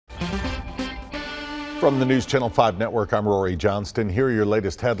From the News Channel 5 network, I'm Rory Johnston. Here are your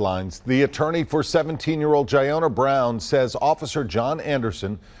latest headlines. The attorney for 17-year-old Jayona Brown says Officer John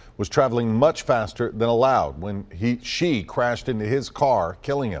Anderson was traveling much faster than allowed when she crashed into his car,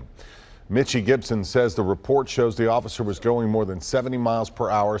 killing him. Mitchie Gibson says the report shows the officer was going more than 70 miles per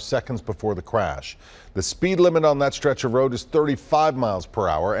hour seconds before the crash. The speed limit on that stretch of road is 35 miles per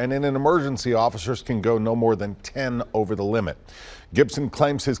hour, and in an emergency, officers can go no more than 10 over the limit. Gibson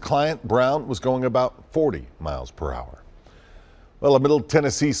claims his client, Brown, was going about 40 miles per hour. Well, a Middle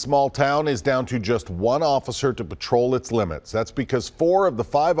Tennessee small town is down to just one officer to patrol its limits. That's because 4 of the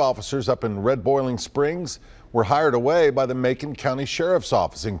 5 officers up in Red Boiling Springs were hired away by the Macon County Sheriff's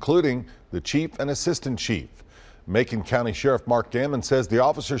Office, including the chief and assistant chief. Macon County Sheriff Mark Gammon says the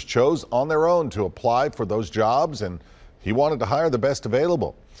officers chose on their own to apply for those jobs, and he wanted to hire the best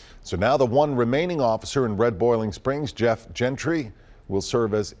available. So now the one remaining officer in Red Boiling Springs, Jeff Gentry, will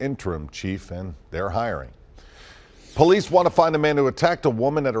serve as interim chief, and they're hiring. Police want to find a man who attacked a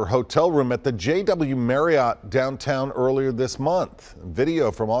woman at her hotel room at the JW Marriott downtown earlier this month.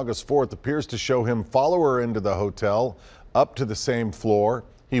 Video from August 4th appears to show him follow her into the hotel up to the same floor.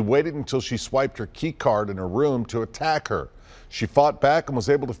 He waited until she swiped her key card in her room to attack her. She fought back and was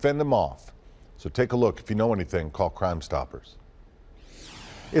able to fend him off. So take a look. If you know anything, call Crime Stoppers.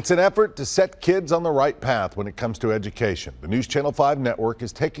 It's an effort to set kids on the right path when it comes to education. The News Channel 5 network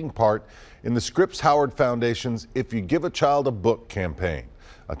is taking part in the Scripps Howard Foundation's If You Give a Child a Book campaign.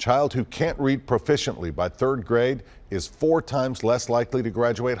 A child who can't read proficiently by 3rd grade is 4 times less likely to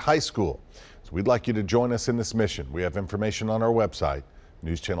graduate high school. So we'd like you to join us in this mission. We have information on our website,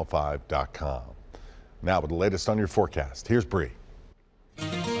 newschannel5.com. Now with the latest on your forecast, here's Bree.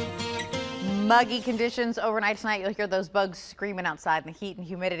 Muggy conditions overnight tonight. You'll hear those bugs screaming outside in the heat and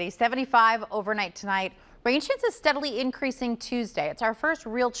humidity. 75 overnight tonight. Rain chances steadily increasing Tuesday. It's our first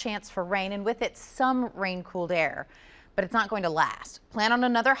real chance for rain, and with it some rain-cooled air. But it's not going to last. Plan on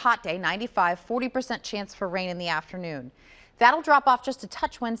another hot day, 95, 40% chance for rain in the afternoon. That'll drop off just a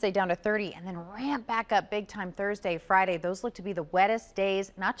touch Wednesday down to 30 and then ramp back up big time Thursday, Friday. Those look to be the wettest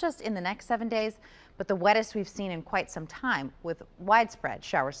days, not just in the next 7 days, but the wettest we've seen in quite some time with widespread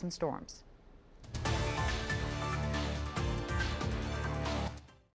showers and storms.